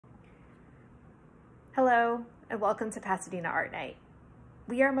Hello, and welcome to Pasadena Art Night.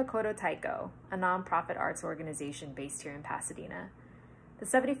 We are Makoto Taiko, a nonprofit arts organization based here in Pasadena. The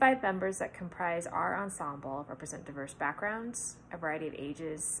 75 members that comprise our ensemble represent diverse backgrounds, a variety of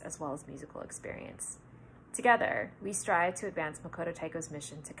ages, as well as musical experience. Together, we strive to advance Makoto Taiko's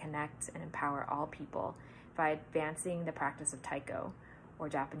mission to connect and empower all people by advancing the practice of taiko, or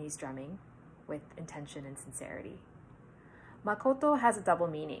Japanese drumming, with intention and sincerity. Makoto has a double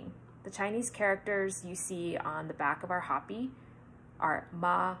meaning. The Chinese characters you see on the back of our hapi are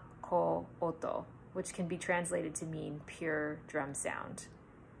ma, ko, oto, which can be translated to mean pure drum sound.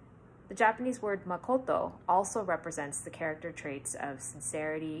 The Japanese word Makoto also represents the character traits of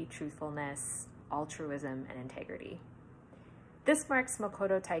sincerity, truthfulness, altruism, and integrity. This marks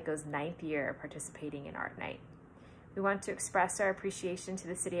Makoto Taiko's 9th year participating in Art Night. We want to express our appreciation to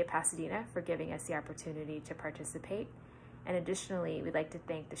the city of Pasadena for giving us the opportunity to participate. And additionally, we'd like to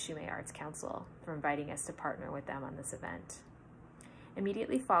thank the Shumei Arts Council for inviting us to partner with them on this event.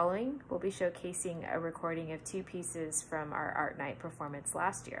 Immediately following, we'll be showcasing a recording of 2 pieces from our Art Night performance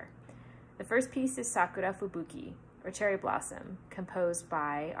last year. The first piece is Sakura Fubuki, or Cherry Blossom, composed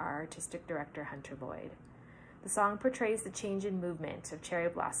by our artistic director, Hunter Lloyd. The song portrays the change in movement of cherry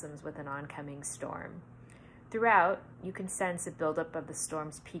blossoms with an oncoming storm. Throughout, you can sense a buildup of the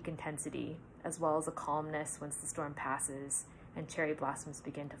storm's peak intensity, as well as a calmness once the storm passes and cherry blossoms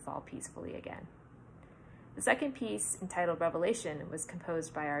begin to fall peacefully again. The second piece, entitled Revelation, was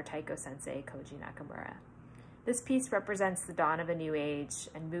composed by our taiko sensei, Koji Nakamura. This piece represents the dawn of a new age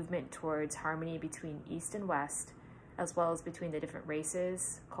and movement towards harmony between East and West, as well as between the different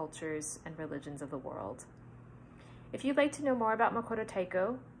races, cultures, and religions of the world. If you'd like to know more about Makoto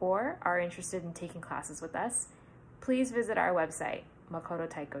Taiko or are interested in taking classes with us, please visit our website,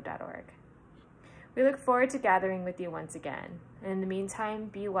 makototaiko.org. We look forward to gathering with you once again, and in the meantime,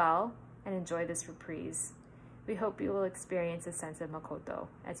 be well and enjoy this reprise. We hope you will experience a sense of Makoto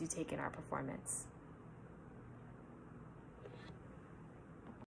as you take in our performance.